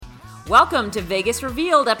Welcome to Vegas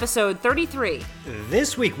Revealed, episode 33.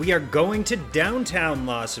 This week we are going to downtown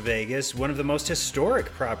Las Vegas, one of the most historic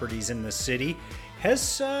properties in the city. Has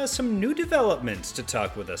some new developments to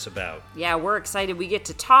talk with us about. Yeah, we're excited. We get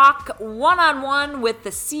to talk one-on-one with the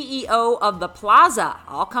CEO of the Plaza,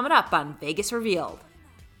 all coming up on Vegas Revealed.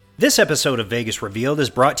 This episode of Vegas Revealed is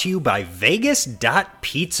brought to you by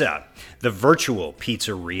Vegas.Pizza, the virtual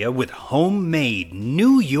pizzeria with homemade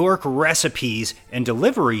New York recipes and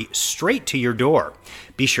delivery straight to your door.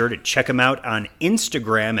 Be sure to check them out on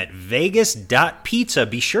Instagram at Vegas.Pizza.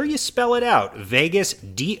 Be sure you spell it out, Vegas,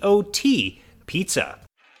 D-O-T, Pizza.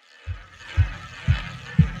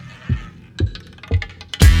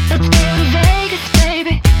 Let's go to Vegas,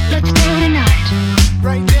 baby. Let's go tonight.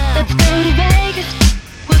 Right now. Let's go to Vegas.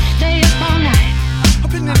 We'll stay up all night.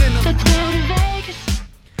 Let's go to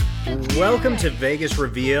Vegas. Welcome to Vegas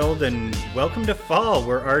Revealed, and welcome to fall.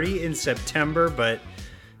 We're already in September, but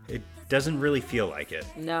it doesn't really feel like it.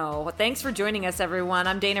 No, thanks for joining us, everyone.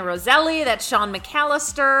 I'm Dana Roselli. That's Sean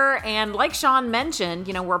McAllister. And like Sean mentioned,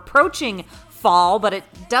 we're approaching fall, but it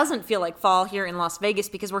doesn't feel like fall here in Las Vegas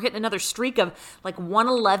because we're hitting another streak of like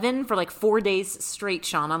 111 for like 4 days straight,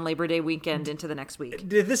 Sean, on Labor Day weekend into the next week.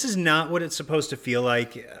 This is not what it's supposed to feel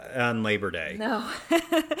like on Labor Day. No.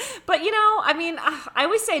 But, I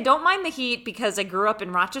always say don't mind the heat because I grew up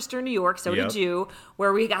in Rochester, New York, so did you,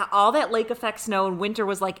 where we got all that lake effect snow and winter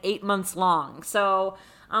was like 8 months long. So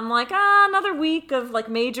I'm like, another week of like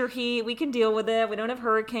major heat. We can deal with it. We don't have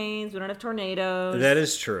hurricanes. We don't have tornadoes. That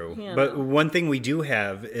is true. But one thing we do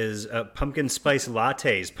have is pumpkin spice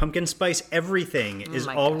lattes. Pumpkin spice everything is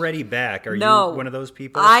already back. Are you one of those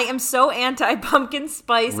people? I am so anti-pumpkin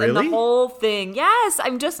spice and Really? the whole thing. Yes,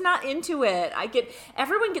 I'm just not into it.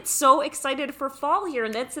 Everyone gets so excited for fall here,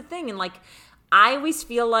 and that's the thing. And like, I always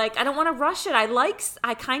feel like I don't want to rush it.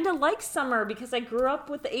 I kind of like summer because I grew up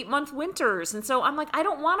with the 8-month winters, and so I'm like, I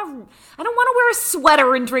don't want to wear a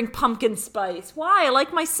sweater and drink pumpkin spice. Why? I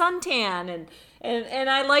like my suntan and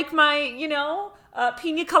I like my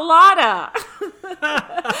pina colada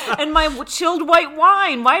and my chilled white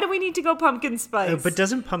wine. Why do we need to go pumpkin spice? But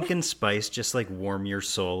doesn't pumpkin spice just like warm your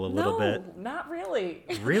soul a little bit? No, not really.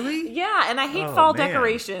 Really? Yeah, and I hate Oh, fall man.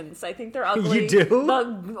 decorations. I think they're ugly. You do?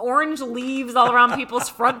 The orange leaves all around people's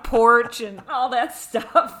front porch and all that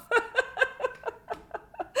stuff.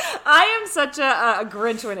 I am such a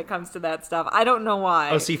Grinch when it comes to that stuff. I don't know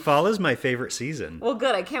why. Oh, see, fall is my favorite season. Well,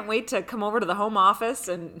 good. I can't wait to come over to the home office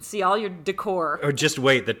and see all your decor. Oh, just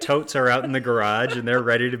wait. The totes are out in the garage and they're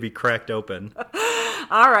ready to be cracked open.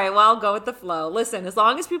 All right, well, I'll go with the flow. Listen, as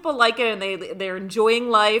long as people like it and they're enjoying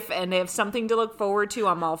life and they have something to look forward to,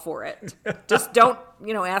 I'm all for it. Just don't,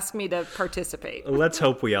 ask me to participate. Let's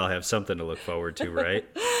hope we all have something to look forward to, right?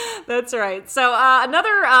 That's right. So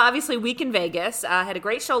another, obviously, week in Vegas. Had a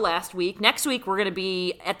great show last week. Next week, we're going to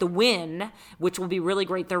be at the Wynn, which will be really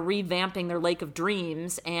great. They're revamping their Lake of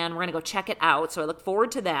Dreams, and we're going to go check it out. So I look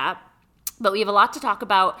forward to that. But we have a lot to talk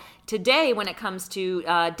about today when it comes to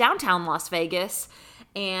downtown Las Vegas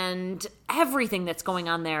and everything that's going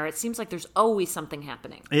on there. It seems like there's always something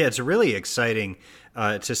happening. Yeah, it's really exciting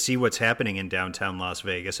to see what's happening in downtown Las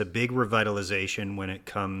Vegas. A big revitalization when it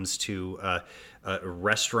comes to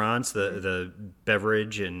restaurants, the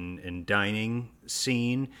beverage and dining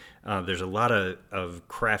scene. There's a lot of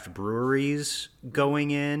craft breweries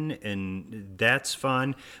going in, and that's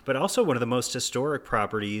fun. But also one of the most historic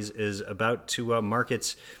properties is about to mark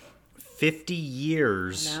its 50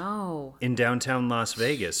 years in downtown Las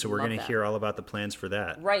Vegas. So we're going to hear all about the plans for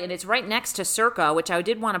that. Right, and it's right next to Circa, which I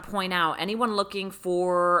did want to point out. Anyone looking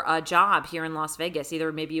for a job here in Las Vegas,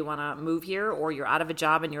 either maybe you want to move here or you're out of a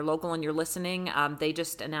job and you're local and you're listening, they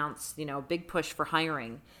just announced, big push for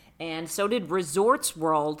hiring. And so did Resorts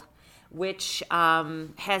World, which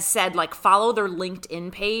has said, follow their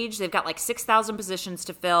LinkedIn page. They've got 6,000 positions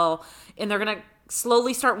to fill, and they're going to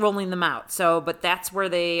slowly start rolling them out. But that's where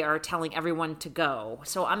they are telling everyone to go.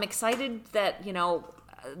 So I'm excited that,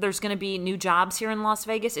 there's going to be new jobs here in Las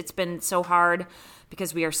Vegas. It's been so hard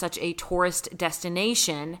because we are such a tourist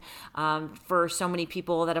destination for so many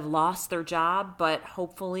people that have lost their job. But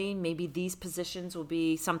hopefully maybe these positions will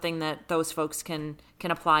be something that those folks can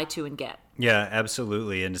apply to and get. Yeah,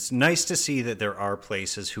 absolutely. And it's nice to see that there are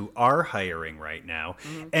places who are hiring right now.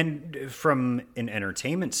 Mm-hmm. And from an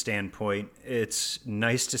entertainment standpoint, it's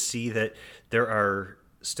nice to see that there are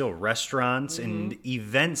still restaurants and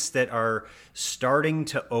events that are starting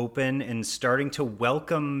to open and starting to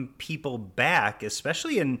welcome people back,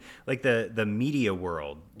 especially in like the media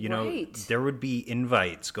world. You know, there would be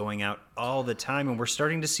invites going out all the time, and we're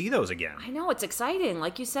starting to see those again. I know, it's exciting.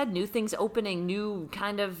 Like you said, new things opening, new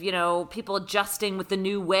kind of, you know, people adjusting with the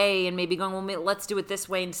new way and maybe going, well, let's do it this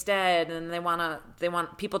way instead. And they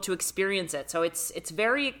want people to experience it. So it's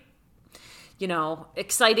very, you know,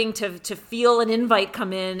 exciting to feel an invite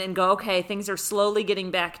come in and go, okay, things are slowly getting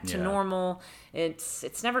back to normal.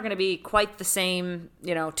 It's never going to be quite the same,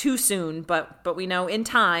 you know, too soon, but we know in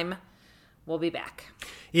time we'll be back.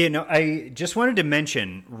 You know, I just wanted to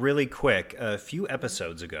mention really quick, a few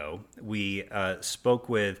episodes ago, we spoke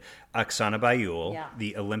with Oksana Bayul,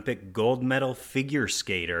 the Olympic gold medal figure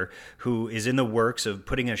skater, who is in the works of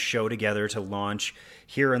putting a show together to launch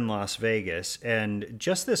here in Las Vegas. And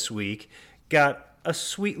just this week, got a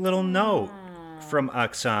sweet little note from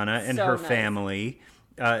Oksana and her family,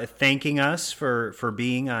 thanking us for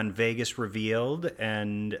being on Vegas Revealed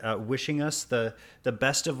and wishing us the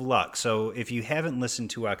best of luck. So if you haven't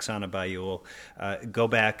listened to Oksana Bayul, go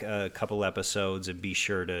back a couple episodes and be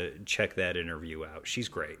sure to check that interview out. She's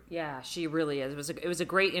great. Yeah, she really is. It was a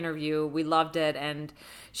great interview. We loved it, and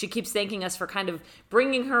she keeps thanking us for kind of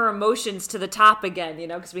bringing her emotions to the top again, you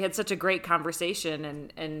know, because we had such a great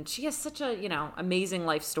conversation, and she has such a, you know, amazing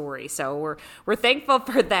life story. So we're thankful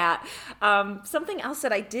for that. Something else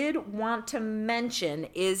that I did want to mention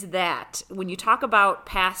is that when you talk about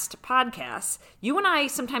past podcasts, you and I,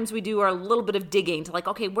 sometimes we do a little bit of digging to like,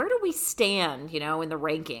 okay, where do we stand, you know, in the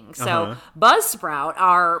rankings? So Buzzsprout,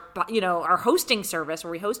 our hosting service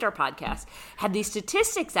where we host our podcast, had these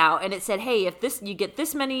statistics out, and it said, hey, if you get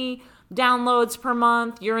this many downloads per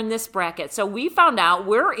month, you're in this bracket. So we found out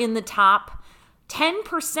we're in the top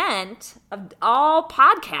 10% of all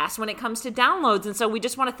podcasts when it comes to downloads, and so we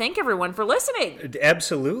just want to thank everyone for listening.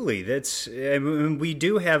 Absolutely. We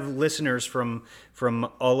do have listeners from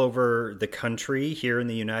all over the country here in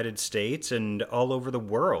the United States and all over the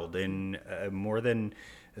world in more than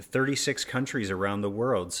 36 countries around the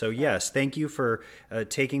world. So yes, thank you for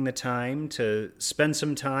taking the time to spend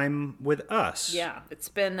some time with us. Yeah, it's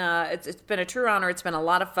been a true honor. It's been a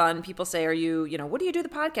lot of fun. People say, "Are you know, what do you do the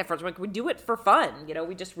podcast for?" It's like, we do it for fun. You know,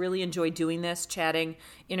 we just really enjoy doing this, chatting,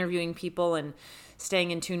 interviewing people, and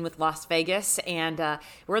staying in tune with Las Vegas. And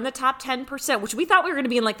we're in the top 10%, which we thought we were going to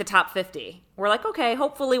be in like the top 50. We're like, okay,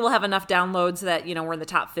 hopefully we'll have enough downloads that, you know, we're in the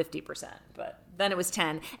top 50%. But then it was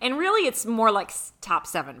 10. And really it's more like top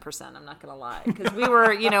 7%, I'm not going to lie. Because we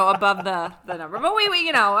were, you know, above the number. But we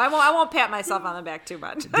you know, I won't pat myself on the back too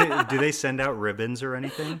much. Do they send out ribbons or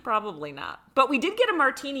anything? Probably not. But we did get a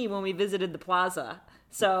martini when we visited the plaza.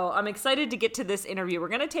 So I'm excited to get to this interview. We're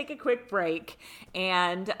going to take a quick break,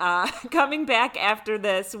 and coming back after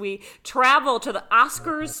this, we travel to the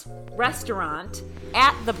Oscars restaurant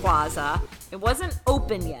at the plaza. It wasn't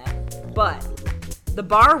open yet, but the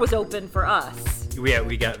bar was open for us. Yeah,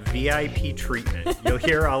 we got VIP treatment. You'll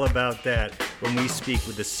hear all about that when we speak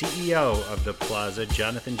with the CEO of the plaza,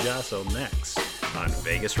 Jonathan Jossel, next on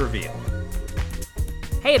Vegas Revealed.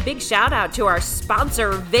 Hey, a big shout out to our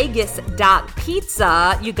sponsor,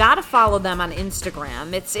 Vegas.pizza. You got to follow them on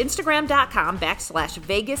Instagram. It's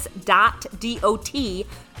instagram.com/Vegas.dot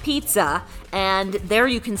pizza. And there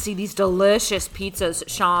you can see these delicious pizzas,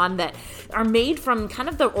 Sean, that are made from kind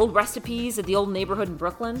of the old recipes of the old neighborhood in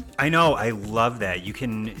Brooklyn. I know. I love that. You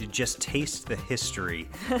can just taste the history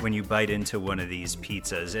when you bite into one of these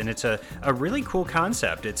pizzas. And it's a really cool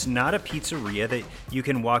concept. It's not a pizzeria that you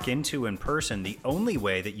can walk into in person. The only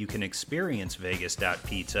way that you can experience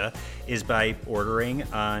Vegas.pizza is by ordering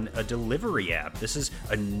on a delivery app. This is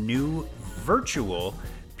a new virtual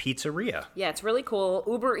pizzeria. Yeah, it's really cool.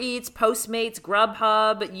 Uber Eats, Postmates,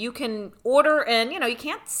 Grubhub. You can order, and you know, you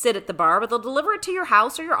can't sit at the bar, but they'll deliver it to your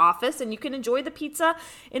house or your office, and you can enjoy the pizza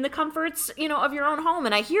in the comforts, you know, of your own home.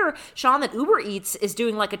 And I hear, Sean, that Uber Eats is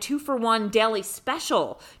doing like a 2-for-1 daily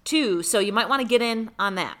special too, so you might want to get in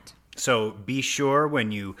on that. So be sure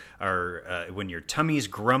when you are when your tummy's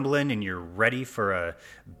grumbling and you're ready for a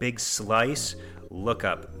big slice, look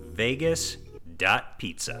up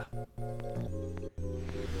Vegas.pizza.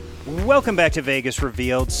 Welcome back to Vegas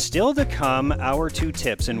Revealed. Still to come, our 2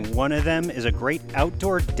 tips, and one of them is a great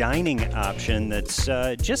outdoor dining option that's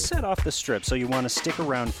just set off the strip, so you want to stick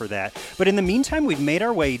around for that. But in the meantime, we've made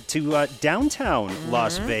our way to downtown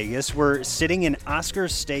Las Vegas. We're sitting in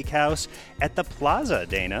Oscar's Steakhouse at the Plaza,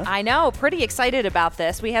 Dana. I know, pretty excited about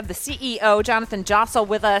this. We have the CEO, Jonathan Jossel,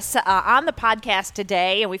 with us on the podcast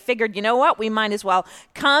today, and we figured, you know what, we might as well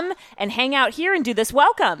come and hang out here and do this.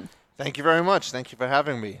 Welcome. Thank you very much. Thank you for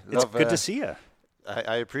having me. It's good to see you.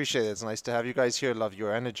 I appreciate it. It's nice to have you guys here. Love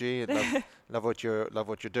your energy. Love what you're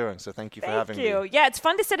doing. So thank you for having me. Thank you. Yeah, it's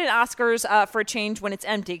fun to sit at Oscars for a change when it's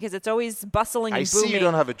empty because it's always bustling and I booming. see you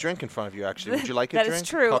don't have a drink in front of you. Actually, would you like a That drink? is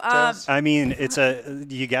true. Cocktails? I mean,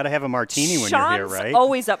 you got to have a martini when Sean's you're here, right?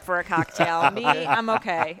 always up for a cocktail. Me, I'm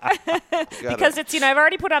okay. Because it's, I've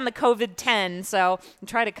already put on the COVID-10, so I'm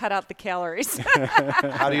trying to cut out the calories.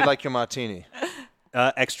 How do you like your martini?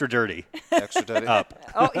 Extra dirty. Extra dirty. Up.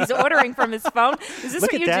 Oh, he's ordering from his phone. Is this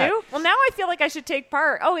Look what at you that. do? Well, now I feel like I should take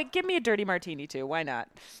part. Oh, give me a dirty martini too. Why not?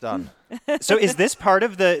 Done. So is this part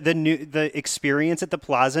of the experience at the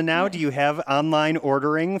Plaza now? Do you have online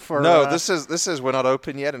ordering for? No, this is we're not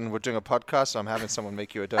open yet, and we're doing a podcast, so I'm having someone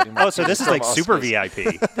make you a dirty martini. Oh, so this is like super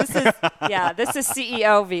VIP. This is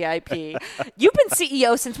CEO VIP. You've been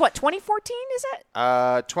CEO since what? 2014 is it?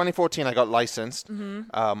 2014, I got licensed. Mm-hmm.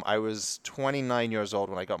 I was 29 years old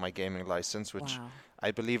when I got my gaming license, which Wow.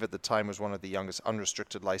 I believe at the time was one of the youngest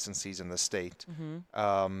unrestricted licensees in the state.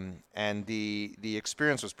 Mm-hmm. And the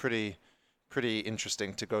experience was pretty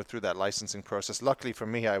interesting to go through that licensing process. Luckily for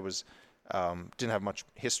me, I was didn't have much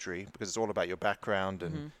history because it's all about your background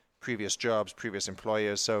and previous jobs, previous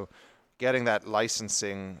employers. So going through that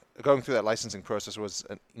licensing process was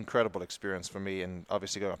an incredible experience for me. And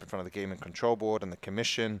obviously going up in front of the Gaming Control Board and the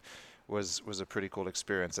Commission was a pretty cool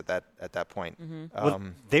experience at that point. Well,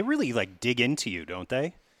 they really dig into you, don't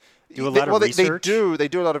they? Do a lot of research? They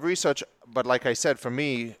do a lot of research, but like I said, for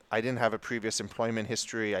me, I didn't have a previous employment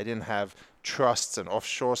history. I didn't have trusts and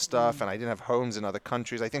offshore stuff, and I didn't have homes in other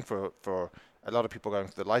countries. I think for a lot of people going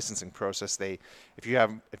through the licensing process, if you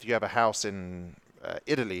have a house in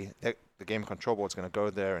Italy, the Game Control Board is going to go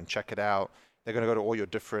there and check it out. They're going to go to all your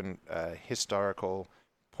different historical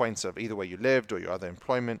points of either where you lived or your other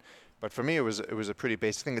employment. But for me, it was a pretty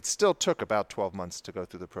basic thing. It still took about 12 months to go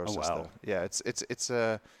through the process. Oh, wow. Though. Yeah,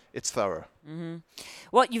 it's thorough.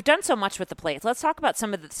 Well, you've done so much with the plates. Let's talk about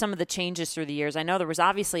some of the changes through the years. I know there was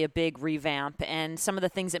obviously a big revamp and some of the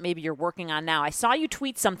things that maybe you're working on now. I saw you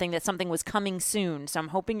tweet something that something was coming soon, so I'm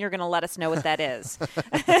hoping you're going to let us know what that is.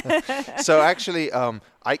 So actually, I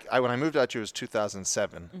when I moved out here it was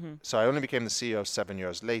 2007. So I only became the CEO 7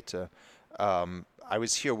 years later. I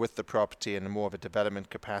was here with the property in more of a development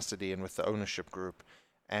capacity and with the ownership group.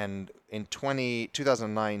 And in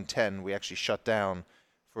 2009-10, we actually shut down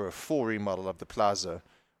for a full remodel of the plaza,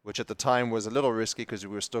 which at the time was a little risky because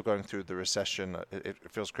we were still going through the recession. It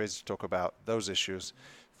feels crazy to talk about those issues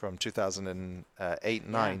from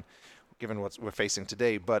 2008-9, given what we're facing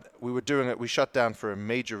today. But we were doing it. We shut down for a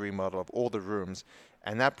major remodel of all the rooms.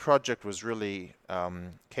 And that project was really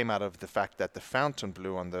came out of the fact that the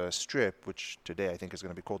Fontainebleau on the Strip, which today I think is going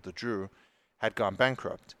to be called the Drew, had gone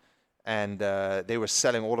bankrupt. And they were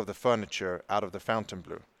selling all of the furniture out of the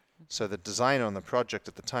Fontainebleau. So the designer on the project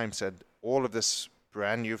at the time said, all of this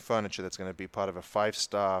brand new furniture that's going to be part of a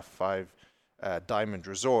 5-star, 5-diamond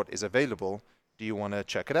resort is available. Do you want to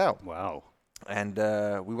check it out? Wow. And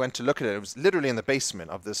we went to look at it. It was literally in the basement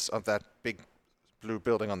of that big blue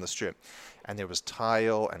building on the Strip, and there was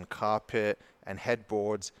tile and carpet and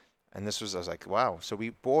headboards, and I was like, wow. So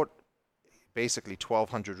we bought basically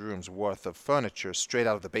 1,200 rooms worth of furniture straight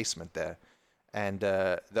out of the basement there, and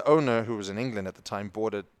the owner, who was in England at the time,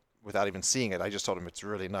 bought it without even seeing it. I just told him it's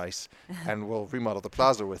really nice, and we'll remodel the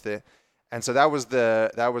plaza with it. And so that was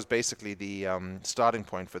basically the starting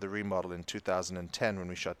point for the remodel in 2010 when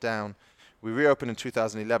we shut down. We reopened in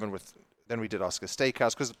 2011 then we did Oscar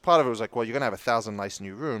Steakhouse, because part of it was like, well, you're going to have 1,000 nice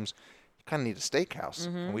new rooms. You kind of need a steakhouse.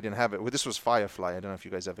 And we didn't have it. Well, this was Firefly. I don't know if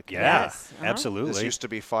you guys ever came. Yeah, Yes. absolutely. This used to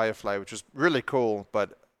be Firefly, which was really cool,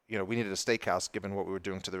 but we needed a steakhouse given what we were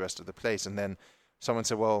doing to the rest of the place. And then someone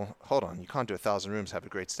said, well, hold on, you can't do 1,000 rooms, have a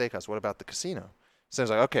great steakhouse. What about the casino? So I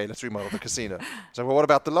was like, okay, let's remodel the casino. So, well, what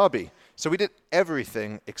about the lobby? So we did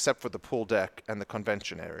everything except for the pool deck and the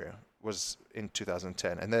convention area was in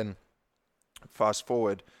 2010. And then fast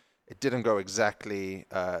forward, it didn't go exactly,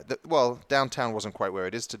 downtown wasn't quite where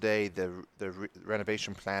it is today. The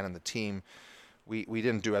renovation plan and the team, we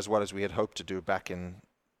didn't do as well as we had hoped to do back in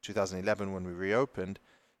 2011 when we reopened.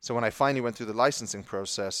 So when I finally went through the licensing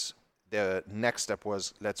process, the next step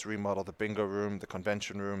was let's remodel the bingo room, the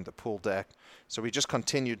convention room, the pool deck. So we just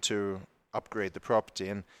continued to upgrade the property.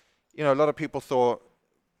 And, a lot of people thought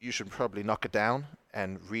you should probably knock it down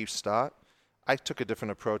and restart. I took a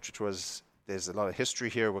different approach, which was there's a lot of history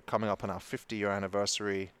here. We're coming up on our 50-year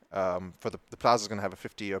anniversary. For the Plaza's going to have a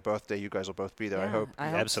 50-year birthday. You guys will both be there, I hope.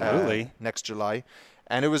 Absolutely. Next July.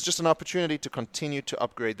 And it was just an opportunity to continue to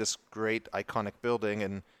upgrade this great, iconic building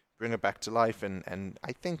and bring it back to life. And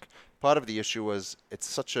I think part of the issue was it's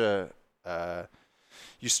such a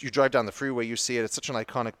you drive down the freeway, you see it. It's such an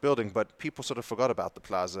iconic building, but people sort of forgot about the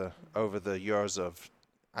plaza over the years of,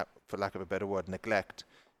 for lack of a better word, neglect.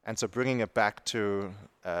 And so bringing it back to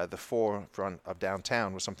the forefront of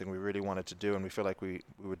downtown was something we really wanted to do, and we feel like we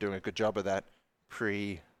were doing a good job of that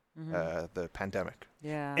pre the pandemic.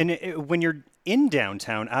 Yeah. And when you're in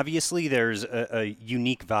downtown, obviously there's a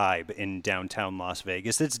unique vibe in downtown Las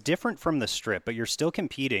Vegas that's different from the Strip, but you're still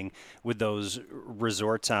competing with those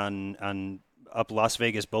resorts on up Las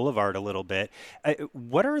Vegas Boulevard a little bit.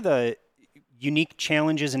 What are the unique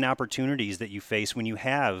challenges and opportunities that you face when you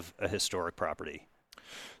have a historic property?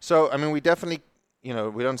 So, I mean, we definitely,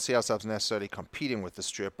 we don't see ourselves necessarily competing with the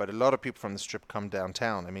Strip, but a lot of people from the Strip come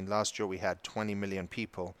downtown. I mean, last year we had 20 million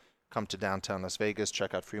people come to downtown Las Vegas,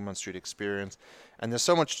 check out Fremont Street Experience. And there's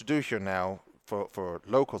so much to do here now for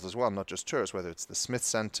locals as well, not just tourists, whether it's the Smith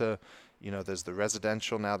Center, there's the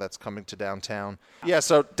residential now that's coming to downtown. Yeah,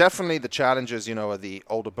 so definitely the challenges, are the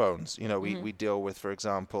older bones. We deal with, for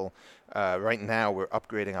example, right now we're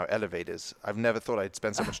upgrading our elevators. I've never thought I'd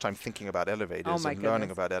spend so much time thinking about elevators and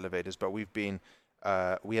learning about elevators, but we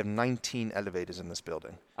have 19 elevators in this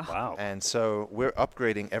building. Wow. And so we're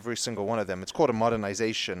upgrading every single one of them. It's called a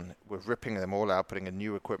modernization. We're ripping them all out, putting in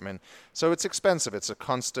new equipment. So it's expensive. It's a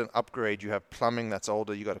constant upgrade. You have plumbing that's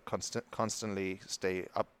older. You got to constantly stay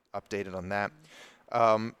updated on that.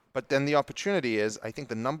 But then the opportunity is, I think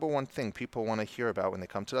the number one thing people want to hear about when they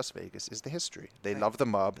come to Las Vegas is the history. They love the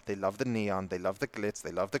mob. They love the neon. They love the glitz.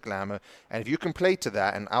 They love the glamour. And if you can play to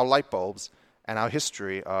that, and our light bulbs and our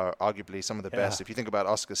history are arguably some of the best. If you think about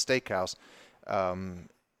Oscar's Steakhouse,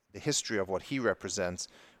 the history of what he represents,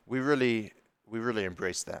 we really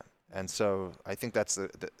embrace that. And so I think that's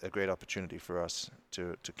a great opportunity for us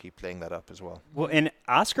to keep playing that up as well. Well, and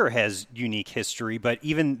Oscar has unique history, but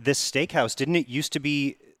even this steakhouse, didn't it used to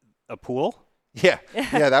be a pool? Yeah,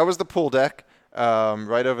 that was the pool deck.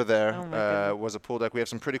 Right over there was a pool deck. We have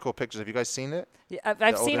some pretty cool pictures. Have you guys seen it? Yeah,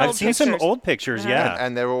 I've seen some old pictures, yeah.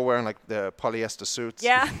 And they're all wearing like the polyester suits.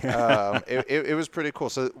 Yeah. It was pretty cool.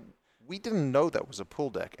 So we didn't know that was a pool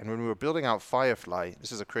deck. And when we were building out Firefly,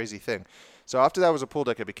 this is a crazy thing. So after that was a pool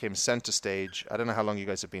deck, it became center stage. I don't know how long you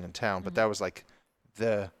guys have been in town, but that was like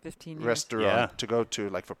the 15 years. restaurant to go to,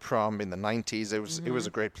 like for prom in the 90s. It was a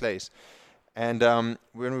great place. And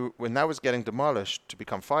when that was getting demolished to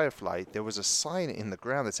become Firefly, there was a sign in the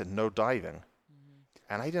ground that said no diving.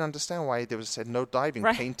 And I didn't understand why there was said no diving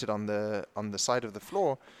painted on the side of the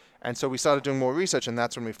floor. And so we started doing more research, and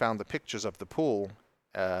that's when we found the pictures of the pool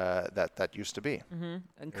that used to be.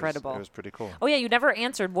 Incredible. It was pretty cool. Oh, yeah, you never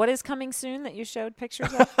answered. What is coming soon that you showed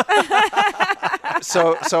pictures of?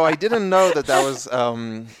 So I didn't know that was...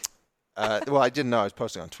 well, I didn't know. I was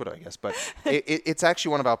posting on Twitter, I guess. But it's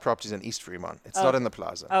actually one of our properties in East Fremont. It's not in the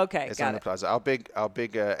plaza. Okay, it's not in the plaza. Our big.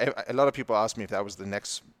 A lot of people asked me if that was the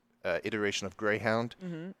next iteration of Greyhound,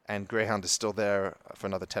 and Greyhound is still there for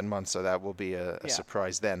another 10 months, so that will be a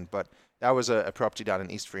surprise then. But that was a property down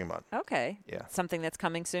in East Fremont. Okay. Yeah. Something that's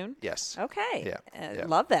coming soon? Yes. Okay. Yeah.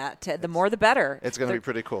 Love that. The more the better. It's going to be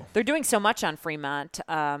pretty cool. They're doing so much on Fremont,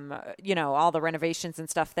 all the renovations and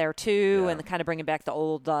stuff there too, and kind of bringing back the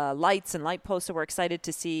old lights and light posts, so we're excited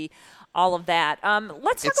to see all of that.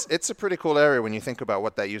 It's a pretty cool area when you think about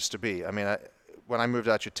what that used to be. I mean, when I moved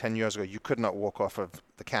out here 10 years ago, you could not walk off of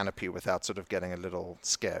the canopy without sort of getting a little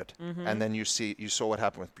scared. And then you saw what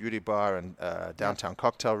happened with Beauty Bar and Downtown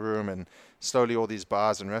Cocktail Room, and slowly all these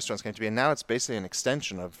bars and restaurants came to be. And now it's basically an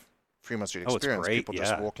extension of Fremont Street Experience. It's great, people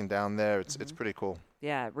just walking down there. It's pretty cool.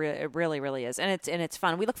 Yeah, it really, really is. And it's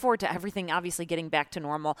fun. We look forward to everything obviously getting back to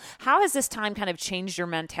normal. How has this time kind of changed your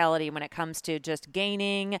mentality when it comes to just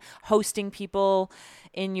gaining, hosting people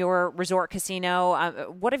in your resort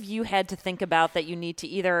casino? What have you had to think about that you need to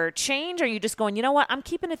either change, or are you just going, you know what, I'm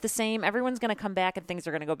keeping it the same. Everyone's going to come back and things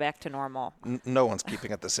are going to go back to normal. No one's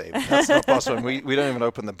keeping it the same. That's not possible. We don't even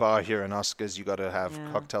open the bar here in Oscars. You got to have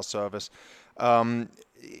cocktail service.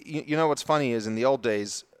 You know what's funny is in the old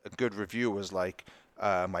days, a good review was like,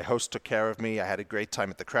 my host took care of me. I had a great time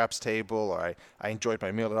at the craps table, or I enjoyed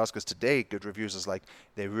my meal at Oscars. Today, good reviews is like,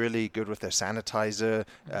 they're really good with their sanitizer.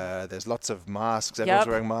 There's lots of masks. Everyone's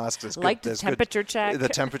wearing masks. There's temperature check. The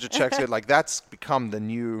temperature check's good. Like, that's become the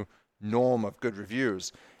new norm of good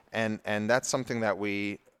reviews. And that's something that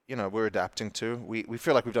we're adapting to. We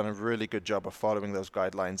feel like we've done a really good job of following those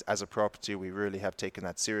guidelines as a property. We really have taken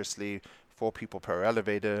that seriously. 4 people per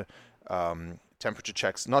elevator. Temperature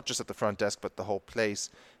checks, not just at the front desk, but the whole place.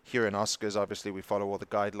 Here in Oscars, obviously, we follow all the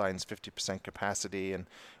guidelines, 50% capacity, and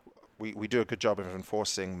we do a good job of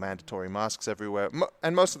enforcing mandatory masks everywhere.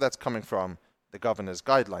 And most of that's coming from the governor's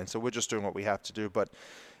guidelines, so we're just doing what we have to do. But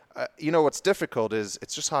What's difficult is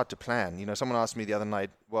it's just hard to plan. Someone asked me the other night,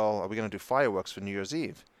 well, are we going to do fireworks for New Year's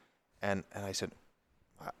Eve? And I said,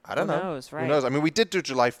 I don't know. Who knows, right? Who knows? I mean, we did do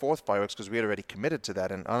July 4th fireworks because we had already committed to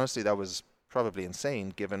that. And honestly, that was probably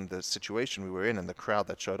insane given the situation we were in and the crowd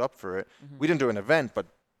that showed up for it. We didn't do an event, but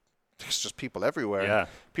there's just people everywhere. Yeah.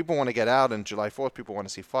 People want to get out, and July 4th, people want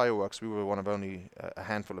to see fireworks. We were one of only a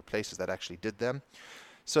handful of places that actually did them.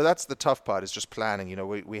 So that's the tough part, is just planning.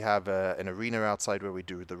 We have an arena outside where we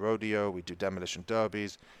do the rodeo, we do demolition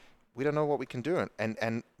derbies. We don't know what we can do.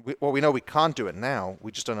 And we know we can't do it now.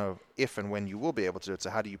 We just don't know if and when you will be able to do it. So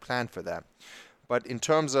how do you plan for that? But in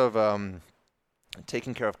terms of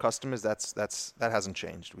taking care of customers, that hasn't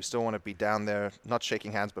changed. We still want to be down there, not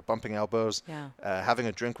shaking hands, but bumping elbows, having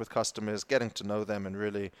a drink with customers, getting to know them, and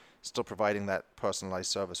really still providing that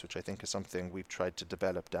personalized service, which I think is something we've tried to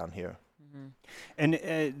develop down here.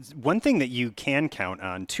 And one thing that you can count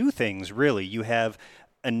on, two things really. You have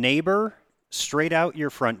a neighbor straight out your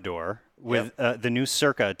front door with the new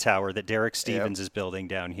Circa tower that Derek Stevens is building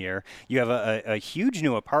down here. You have a huge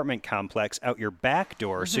new apartment complex out your back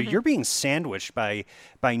door. So you're being sandwiched by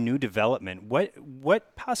new development.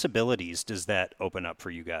 What possibilities does that open up for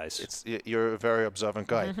you guys? You're a very observant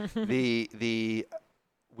guy.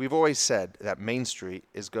 We've always said that Main Street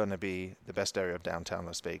is going to be the best area of downtown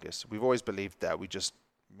Las Vegas. We've always believed that. We just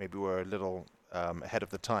maybe were a little ahead of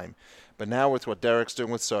the time. But now with what Derek's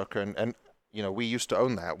doing with Circa, and we used to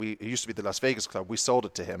own that. It used to be the Las Vegas Club. We sold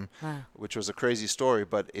it to him, which was a crazy story.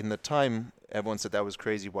 But in the time, everyone said that was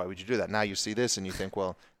crazy. Why would you do that? Now you see this and you think,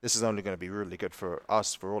 well, this is only going to be really good for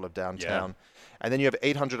us, for all of downtown. Yeah. And then you have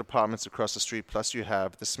 800 apartments across the street. Plus you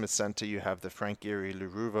have the Smith Center. You have the Frank Gehry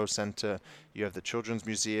LaRuvo Center. You have the Children's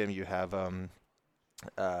Museum. You have,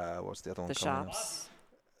 what's the other one? The shops.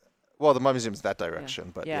 Well, the museum's that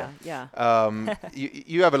direction, but yeah.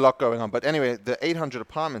 You have a lot going on. But anyway, the 800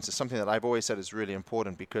 apartments is something that I've always said is really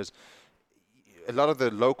important, because a lot of the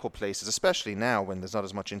local places, especially now when there's not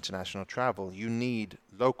as much international travel, you need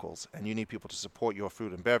locals, and you need people to support your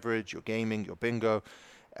food and beverage, your gaming, your bingo,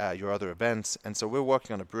 your other events. And so we're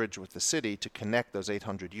working on a bridge with the city to connect those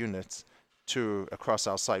 800 units to across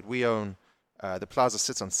our site. We own, the plaza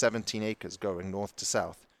sits on 17 acres going north to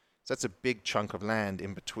south. So that's a big chunk of land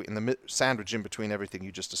in between, in the sandwich in between everything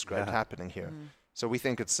you just described happening here. So we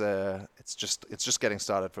think it's just getting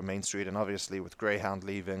started for Main Street, and obviously with Greyhound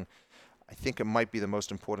leaving, I think it might be the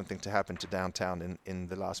most important thing to happen to downtown in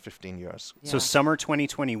the last 15 years. So summer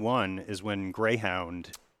 2021 is when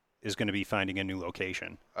Greyhound is going to be finding a new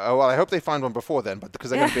location. Well, I hope they find one before then, but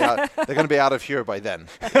because they're going to be out of here by then.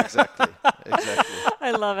 Exactly.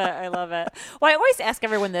 I love it. Well, I always ask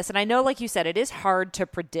everyone this, and I know, like you said, it is hard to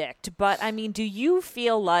predict, but I mean, do you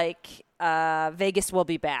feel like Vegas will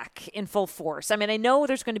be back in full force? I mean, I know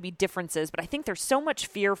there's going to be differences, but I think there's so much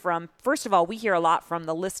fear from, first of all, we hear a lot from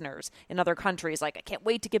the listeners in other countries, like, I can't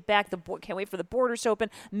wait to get back, can't wait for the borders to open,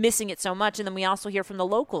 missing it so much. And then we also hear from the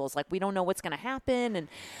locals, like, we don't know what's going to happen. And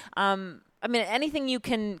I mean, anything you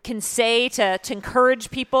can say to encourage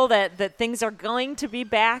people that things are going to be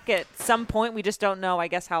back at some point. We just don't know, I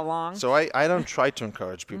guess, how long. So I don't try to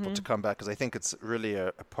encourage people to come back, because I think it's really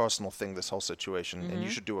a personal thing, this whole situation, and you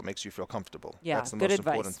should do what makes you feel comfortable. Yeah, that's the good most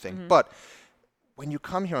advice. important thing. But when you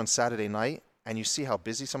come here on Saturday night and you see how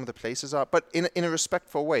busy some of the places are, but in a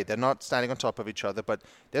respectful way, they're not standing on top of each other, but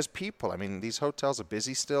there's people. I mean, these hotels are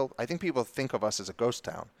busy still. I think people think of us as a ghost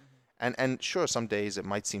town. And sure, some days it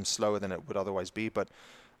might seem slower than it would otherwise be, but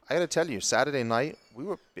I got to tell you, Saturday night we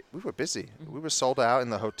were busy. We were sold out in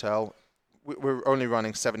the hotel. We're only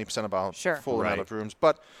running 70% of our full amount of rooms,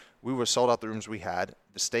 but we were sold out the rooms we had.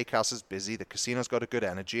 The steakhouse is busy. The casino's got a good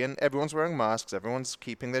energy, and everyone's wearing masks. Everyone's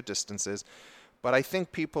keeping their distances. But I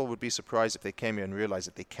think people would be surprised if they came here and realized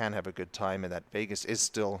that they can have a good time, and that Vegas is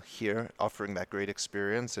still here offering that great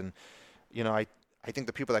experience. And I think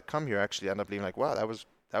the people that come here actually end up being like, wow, that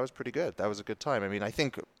was pretty good. That was a good time. I mean, I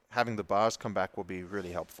think having the bars come back will be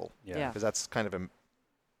really helpful. Yeah. Because that's kind of a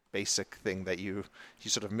basic thing that you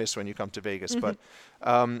sort of miss when you come to Vegas. But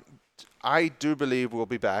I do believe we'll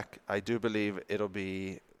be back. I do believe it'll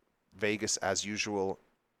be Vegas as usual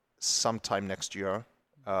sometime next year.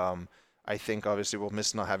 I think obviously we'll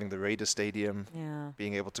miss not having the Raiders Stadium,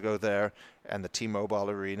 being able to go there, and the T-Mobile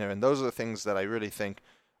Arena. And those are the things that I really think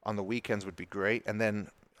on the weekends would be great. And then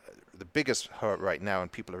the biggest hurt right now,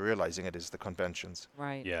 and people are realizing it, is the conventions.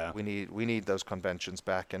 Right. Yeah. We need those conventions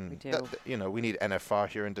back, and we need NFR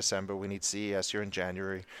here in December. We need CES here in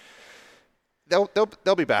January.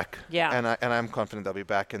 They'll be back. Yeah. And I'm confident they'll be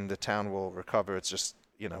back, and the town will recover. It's just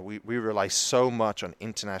we rely so much on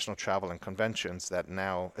international travel and conventions that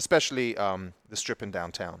now, especially the Strip in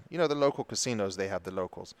downtown, the local casinos, they have the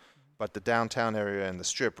locals. But the downtown area and the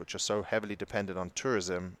Strip, which are so heavily dependent on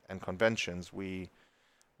tourism and conventions, we're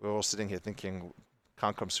all sitting here thinking,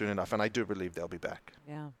 can't come soon enough. And I do believe they'll be back.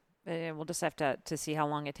 Yeah. We'll just have to see how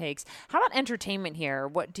long it takes. How about entertainment here?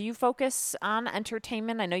 What do you focus on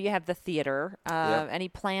entertainment? I know you have the theater. Any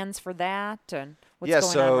plans for that? And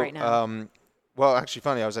what's going on right now? Well, actually,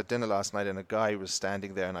 funny, I was at dinner last night and a guy was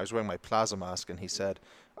standing there and I was wearing my Plaza mask and he said,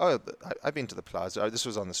 I've been to the Plaza. This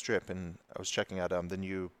was on the Strip and I was checking out the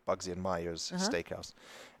new Bugsy and Myers steakhouse.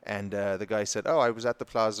 And the guy said, I was at the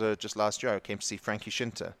Plaza just last year. I came to see Frankie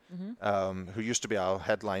Shinter, who used to be our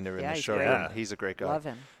headliner in the show. Yeah. He's a great guy. Love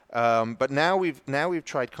him. But now we've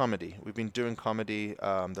tried comedy. We've been doing comedy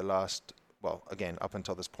the last, again, up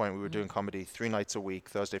until this point, we were doing comedy 3 nights a week,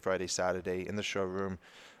 Thursday, Friday, Saturday, in the showroom.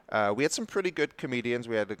 We had some pretty good comedians.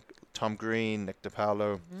 We had Tom Green, Nick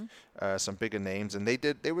DiPaolo, some bigger names, and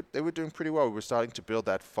they were doing pretty well. We were starting to build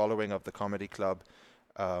that following of the comedy club.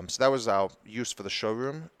 So that was our use for the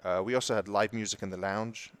showroom. We also had live music in the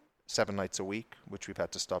lounge 7 nights a week, which we've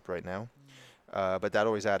had to stop right now. But that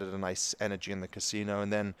always added a nice energy in the casino.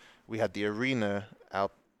 And then we had the arena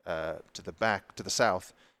out to the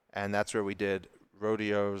south, and that's where we did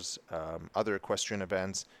rodeos, other equestrian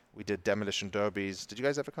events. We did demolition derbies. Did you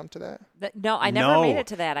guys ever come to that? No, I never made it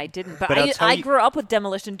to that. I didn't. But I grew up with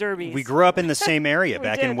demolition derbies. We grew up in the same area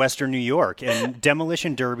back did. in Western New York, and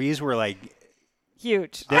demolition derbies were like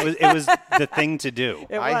huge. It was the thing to do.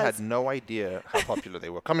 I had no idea how popular they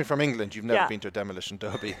were. Coming from England, you've never been to a demolition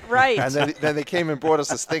derby. Right. And then they came and brought us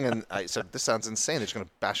this thing, and I said, this sounds insane. They're just going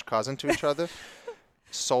to bash cars into each other.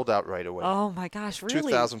 Sold out right away. Oh, my gosh,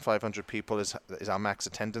 really? 2,500 people is our max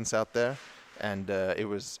attendance out there. And it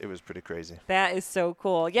was pretty crazy. That is so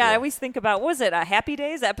cool. Yeah, I always think about, what was it, Happy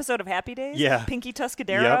Days, episode of Happy Days? Yeah. Pinky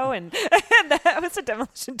Tuscadero, and that was a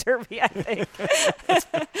demolition derby, I think.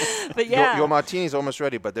 But yeah. Your martini's almost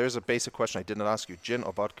ready, but there's a basic question I did not ask you. Gin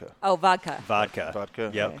or vodka? Oh, vodka. Vodka.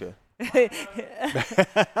 Vodka? Yep. Okay.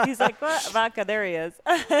 He's like, what? Vodka, there he is.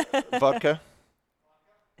 Vodka?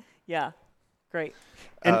 Yeah, great.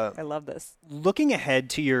 And I love this. Looking ahead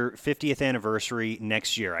to your 50th anniversary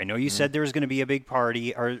next year, I know you said there was going to be a big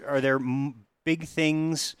party. Are there big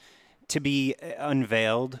things to be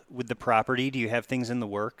unveiled with the property? Do you have things in the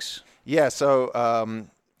works? Yeah, so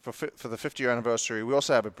for the 50-year anniversary, we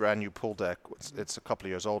also have a brand new pool deck. It's a couple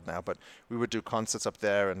of years old now, but we would do concerts up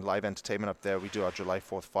there and live entertainment up there. We do our July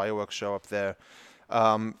 4th fireworks show up there.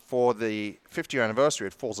 For the 50-year anniversary,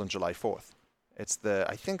 it falls on July 4th. It's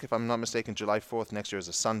I think, if I'm not mistaken, July 4th next year is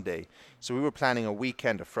a Sunday. So we were planning a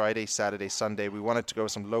weekend, a Friday, Saturday, Sunday. We wanted to go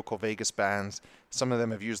with some local Vegas bands. Some of them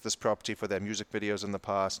have used this property for their music videos in the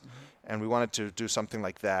past. And we wanted to do something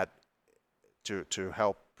like that to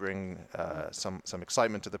help bring some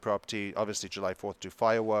excitement to the property. Obviously, July 4th, do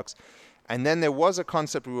fireworks. And then there was a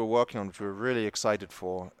concept we were working on, which we were really excited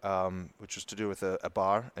for, which was to do with a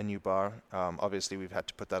bar, a new bar. Obviously, we've had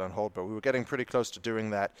to put that on hold, but we were getting pretty close to doing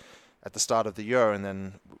that at the start of the year, and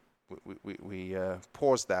then we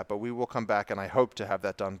paused that. But we will come back, and I hope to have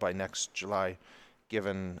that done by next July,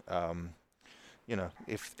 given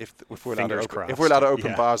if we're allowed to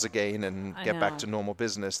open bars again and get back to normal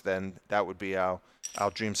business, then that would be our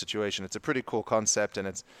dream situation. It's a pretty cool concept, and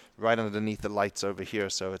it's right underneath the lights over here,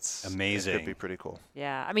 so it's amazing. It could be pretty cool.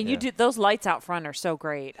 Yeah, I mean, you do those lights out front are so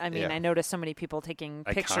great. I mean, I noticed so many people taking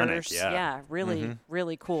pictures. Yeah, really,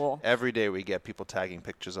 really cool. Every day we get people tagging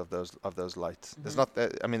pictures of those lights. There's not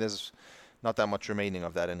that much remaining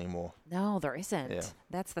of that anymore. No, there isn't. Yeah.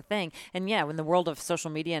 That's the thing. And in the world of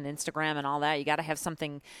social media and Instagram and all that, you got to have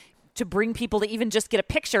something to bring people to even just get a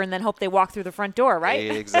picture and then hope they walk through the front door, right?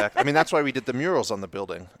 Yeah, exactly. I mean, that's why we did the murals on the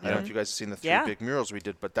building. I don't know if you guys have seen the 3 big murals we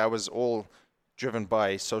did, but that was all driven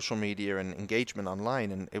by social media and engagement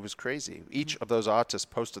online, and it was crazy. Each of those artists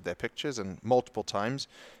posted their pictures and multiple times,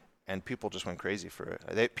 and people just went crazy for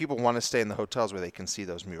it. People want to stay in the hotels where they can see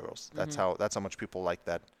those murals. That's how much people like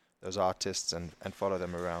those artists and follow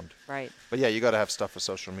them around. Right. But yeah, you got to have stuff for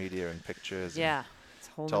social media and pictures. Yeah.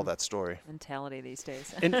 And tell that story. Mentality these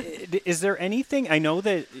days. And is there anything, I know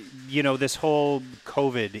that, this whole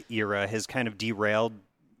COVID era has kind of derailed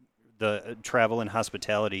the travel and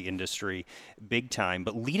hospitality industry big time,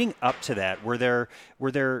 but leading up to that, were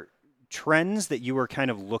there trends that you were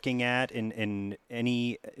kind of looking at in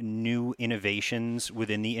any new innovations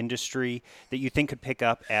within the industry that you think could pick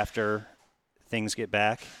up after things get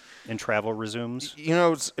back and travel resumes?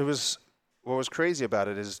 What was crazy about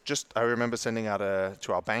it is I remember sending out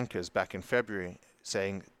to our bankers back in February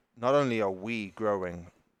saying, not only are we growing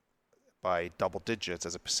by double digits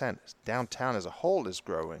as a percent. Downtown as a whole is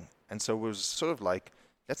growing. And so it was sort of like,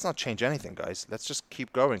 let's not change anything, guys. Let's just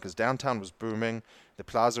keep going, because downtown was booming. The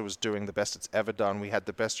plaza was doing the best it's ever done. We had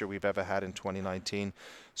the best year we've ever had in 2019.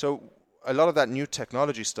 So a lot of that new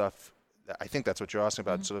technology stuff, I think that's what you're asking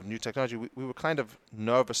about, sort of new technology. We were kind of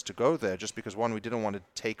nervous to go there just because, one, we didn't want to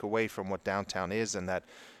take away from what downtown is and that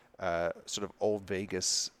sort of old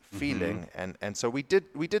Vegas feeling. And so we did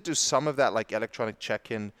do some of that, like electronic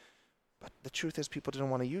check-in, but the truth is people didn't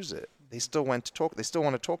want to use it. They still went to talk. They still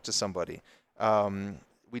want to talk to somebody.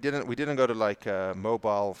 We didn't go to like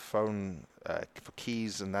mobile phone for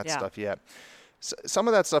keys and that stuff yet. So some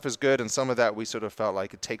of that stuff is good, and some of that we sort of felt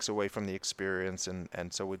like it takes away from the experience,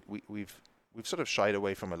 and so we've sort of shied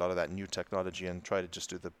away from a lot of that new technology and try to just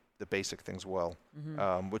do the basic things well,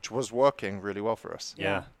 which was working really well for us.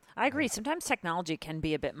 Yeah. I agree. Sometimes technology can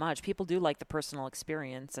be a bit much. People do like the personal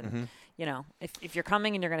experience. And, you know, if you're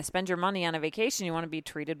coming and you're going to spend your money on a vacation, you want to be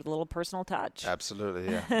treated with a little personal touch.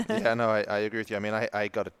 Absolutely, yeah. Yeah, no, I agree with you. I mean, I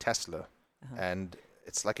got a Tesla, and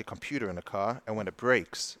it's like a computer in a car, and when it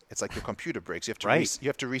breaks, it's like your computer breaks. You have to you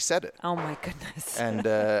have to reset it. Oh, my goodness.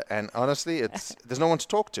 And honestly, there's no one to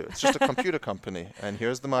talk to. It's just a computer company, and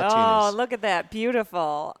here's the martinis. Oh, look at that.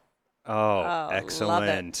 Beautiful. Oh, excellent.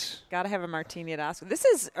 Love it. Got to have a martini at Oscar. This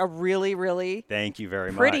is a really, really Thank you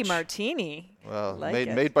very pretty much. martini. Well, Like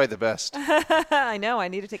made by the best. I know. I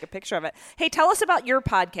need to take a picture of it. Hey, tell us about your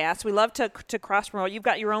podcast. We love to cross promote. You've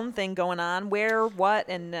got your own thing going on. Where, what,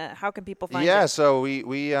 and how can people find Yeah, you? so we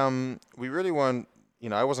really weren't. You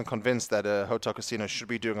know, I wasn't convinced that a hotel casino should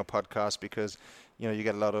be doing a podcast because, you know, you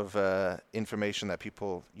get a lot of information that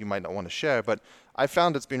you might not want to share. But I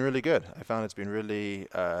found it's been really good. I found it's been really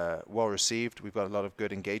well received. We've got a lot of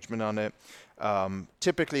good engagement on it.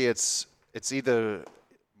 Typically, it's either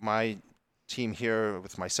my team here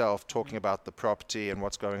with myself talking about the property and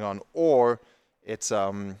what's going on, or it's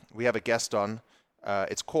we have a guest on.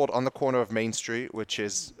 It's called On the Corner of Main Street, which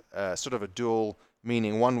is sort of a dual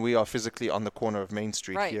meaning. One, we are physically on the corner of Main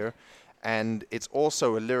Street here, and it's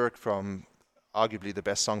also a lyric from arguably the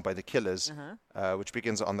best song by The Killers, which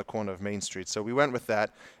begins on the corner of Main Street. So we went with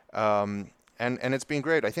that, and it's been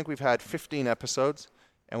great. I think we've had 15 episodes,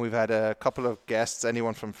 and we've had a couple of guests,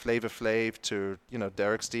 anyone from Flavor Flav to, you know,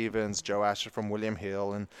 Derek Stevens, Joe Asher from William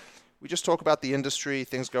Hill, and we just talk about the industry,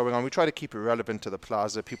 things going on. We try to keep it relevant to the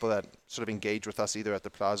plaza, people that sort of engage with us either at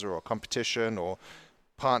the plaza or competition or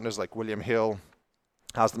partners like William Hill.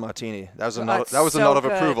 How's the martini? That was a nod of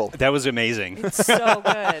approval. That was amazing. It's so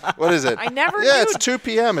good. What is it? I never knew. Yeah, it's 2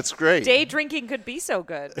 p.m. It's great. Day drinking could be so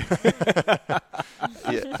good.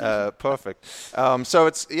 Yeah, perfect. So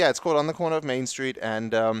it's called On the Corner of Main Street,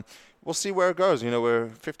 and we'll see where it goes. You know, we're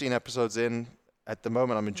 15 episodes in at the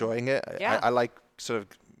moment. I'm enjoying it. Yeah. I like sort of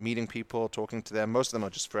meeting people, talking to them. Most of them are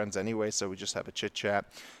just friends anyway, so we just have a chit chat.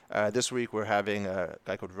 This week we're having a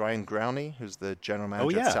guy called Ryan Growney, who's the general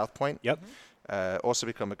manager at South Point. Yep. Also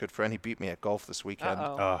become a good friend. He beat me at golf this weekend.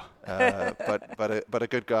 Uh-oh. But a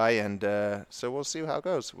good guy, and so we'll see how it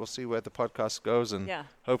goes. We'll see where the podcast goes, and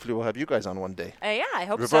hopefully we'll have you guys on one day. Yeah, I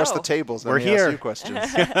hope Reverse so. the tables. We're Let me here. ask you questions.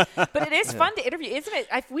 But it is fun to interview, isn't it?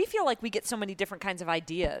 We feel like we get so many different kinds of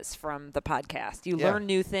ideas from the podcast. You learn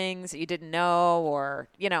new things that you didn't know, or,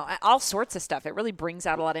 you know, all sorts of stuff. It really brings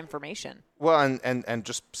out a lot of information. Well, and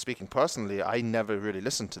just speaking personally, I never really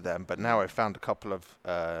listened to them, but now I've found a couple of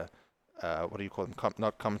what do you call them?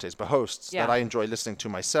 Not commentators, but hosts that I enjoy listening to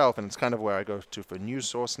myself, and it's kind of where I go to for news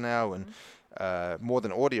source now, and more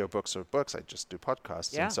than audiobooks or books, I just do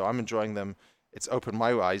podcasts, and so I'm enjoying them. It's opened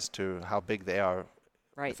my eyes to how big they are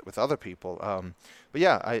with other people. But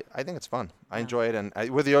yeah, I think it's fun. I enjoy it, and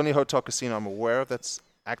we're the only hotel casino I'm aware of that's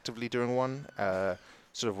actively doing one,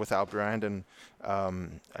 sort of with our brand, and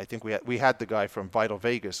I think we had the guy from Vital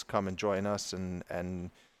Vegas come and join us,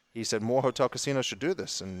 and he said more hotel casinos should do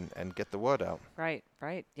this and get the word out. Right.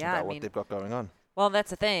 Yeah, about what they've got going on. Well, that's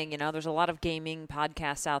the thing. You know, there's a lot of gaming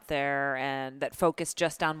podcasts out there and that focus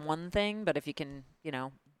just on one thing. But if you can, you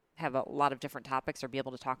know, have a lot of different topics or be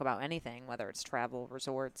able to talk about anything, whether it's travel,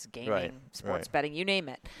 resorts, gaming, sports betting, you name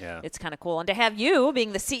it. Yeah. It's kind of cool. And to have you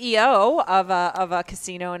being the CEO of a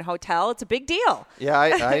casino and hotel, it's a big deal. Yeah,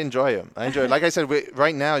 I enjoy it. Like I said,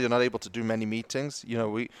 right now you're not able to do many meetings. You know,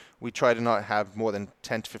 we try to not have more than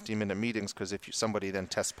 10 to 15 minute meetings because if somebody then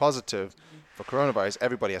tests positive for coronavirus,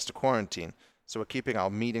 everybody has to quarantine. So we're keeping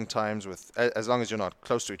our meeting times as long as you're not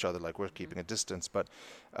close to each other, like we're keeping a distance. But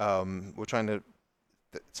we're trying to.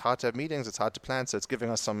 It's hard to have meetings. It's hard to plan. So it's giving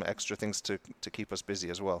us some extra things to keep us busy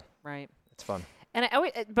as well. Right. It's fun. And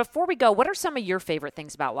before we go, what are some of your favorite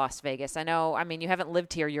things about Las Vegas? I mean, you haven't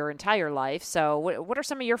lived here your entire life, so what are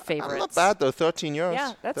some of your favorites? Not bad though. 13 years.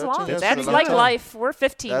 Yeah, that's 13 long. years That's is a like long time. life. We're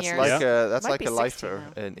 15 That's years. that's Might like be a 16 lifer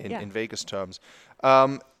now. in Vegas terms.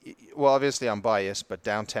 Well, obviously I'm biased, and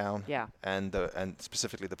downtown and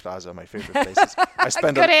specifically the Plaza are my favorite places. I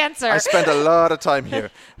spend Good answer. I spend a lot of time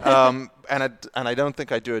here, and I don't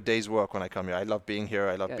think I do a day's work when I come here. I love being here.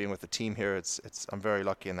 I love being with the team here. I'm very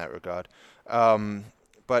lucky in that regard.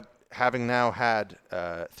 But having now had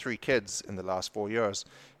 3 kids in the last 4 years,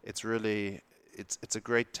 it's really it's a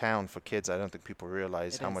great town for kids. I don't think people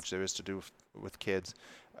realize how much there is to do with kids.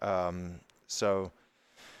 So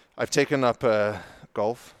I've taken up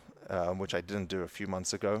golf, which I didn't do a few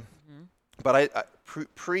months ago. Mm-hmm. But I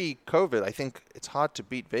pre-COVID, I think it's hard to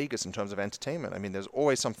beat Vegas in terms of entertainment. I mean, there's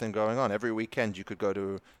always something going on. Every weekend you could go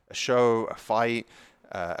to a show, a fight,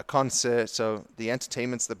 a concert. So the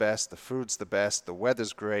entertainment's the best, the food's the best, the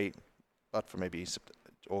weather's great, but for maybe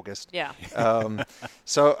August. Yeah.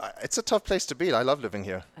 So it's a tough place to be. I love living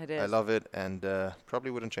here. It is. I love it, and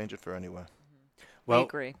probably wouldn't change it for anywhere. Well, I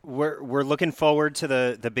agree. We're looking forward to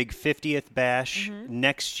the big 50th bash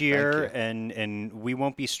next year, and we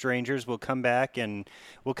won't be strangers. We'll come back and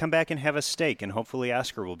have a steak, and hopefully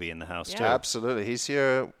Oscar will be in the house too. Absolutely, he's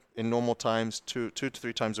here in normal times, 2 to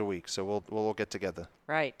 3 times a week. So we'll all get together.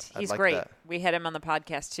 Right, he's like great. that. We had him on the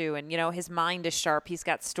podcast too, and his mind is sharp. He's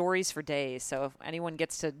got stories for days. So if anyone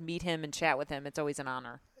gets to meet him and chat with him, it's always an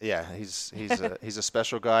honor. Yeah, he's a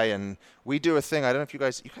special guy, and we do a thing. I don't know if you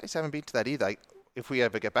guys haven't been to that either. If we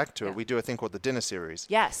ever get back to it, we do a thing called the dinner series.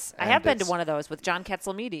 Yes, I have been to one of those with John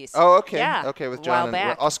Ketzlamides. Oh, okay. Yeah, Okay, with a John. while And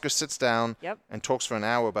back. where Oscar sits down Yep. and talks for an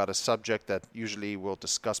hour about a subject that usually we'll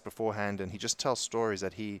discuss beforehand, and he just tells stories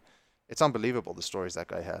that it's unbelievable, the stories that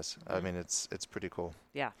guy has. I mean, it's pretty cool.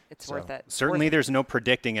 Yeah, it's worth it. Certainly, there's no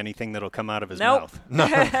predicting anything that'll come out of his Nope. mouth.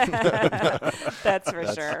 That's for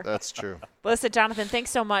sure. That's true. Melissa, Jonathan,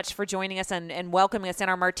 thanks so much for joining us and welcoming us in.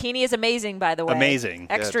 Our martini is amazing, by the way. Amazing.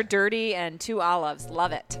 Extra dirty and 2 olives.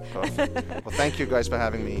 Love it. Perfect. Well, thank you guys for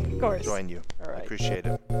having me course. join you. All right. I appreciate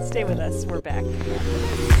it. Stay with us. We're back.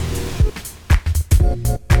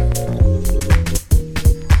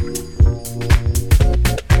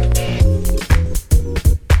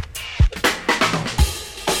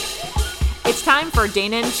 It's time for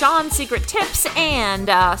Dana and Sean's secret tips and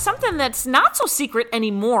something that's not so secret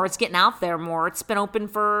anymore. It's getting out there more. It's been open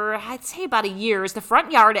for, I'd say, about a year. It's the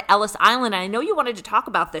front yard at Ellis Island. And I know you wanted to talk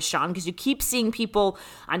about this, Sean, because you keep seeing people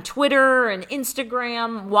on Twitter and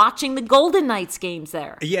Instagram watching the Golden Knights games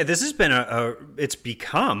there. Yeah, this has been it's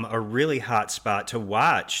become a really hot spot to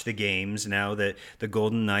watch the games now that the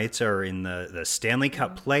Golden Knights are in the Stanley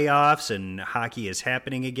Cup playoffs and hockey is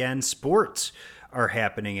happening again. Sports are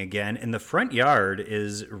happening again, and the front yard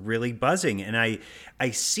is really buzzing. And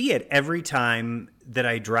I see it every time that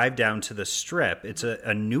I drive down to the Strip. It's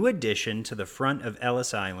a new addition to the front of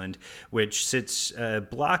Ellis Island, which sits a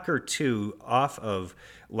block or 2 off of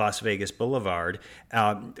Las Vegas Boulevard.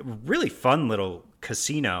 Really fun little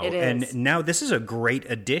casino. It is. And now this is a great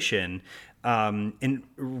addition. In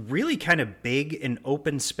really kind of big and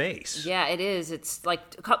open space. Yeah, it is. It's like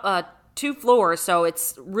 2 floors, so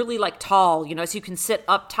it's really like tall, so you can sit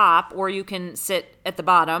up top or you can sit at the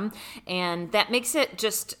bottom, and that makes it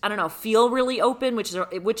just, I don't know, feel really open, which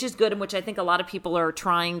is good, and which I think a lot of people are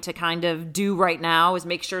trying to kind of do right now, is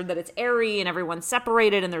make sure that it's airy and everyone's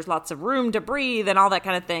separated and there's lots of room to breathe and all that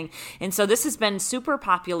kind of thing. And so this has been super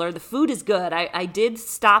popular. The food is good. I did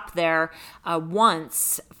stop there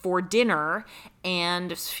once for dinner,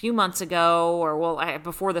 and a few months ago,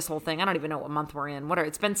 before this whole thing, I don't even know what month we're in.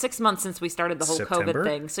 It's been 6 months since we started the whole September? COVID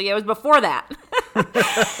thing. So yeah, it was before that.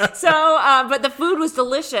 So, but the food was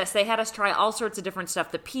delicious. They had us try all sorts of different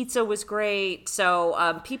stuff. The pizza was great.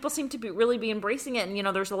 So people seem to really be embracing it.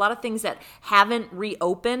 And, there's a lot of things that haven't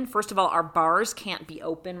reopened. First of all, our bars can't be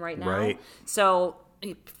open right now. Right. So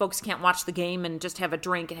folks can't watch the game and just have a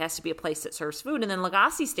drink. It has to be a place that serves food. And then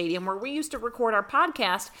Legacy Stadium, where we used to record our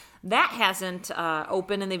podcast, that hasn't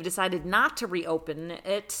opened, and they've decided not to reopen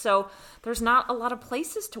it. So there's not a lot of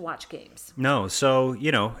places to watch games. No, so,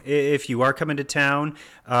 if you are coming to town,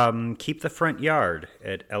 keep the front yard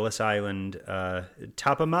at Ellis Island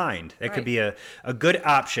top of mind. That could be a good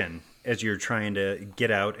option as you're trying to get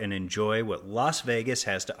out and enjoy what Las Vegas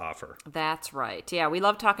has to offer. That's right. Yeah, we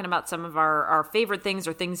love talking about some of our favorite things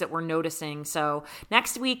or things that we're noticing. So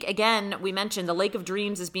next week, again, we mentioned the Lake of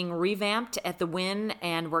Dreams is being revamped at the Wynn,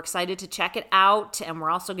 and we're excited to check it out. And we're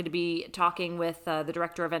also going to be talking with the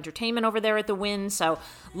director of entertainment over there at the Wynn. So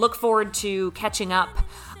look forward to catching up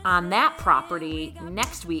on that property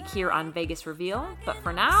next week here on Vegas Reveal. But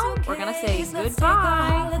for now, we're going to say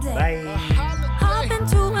goodbye. Bye.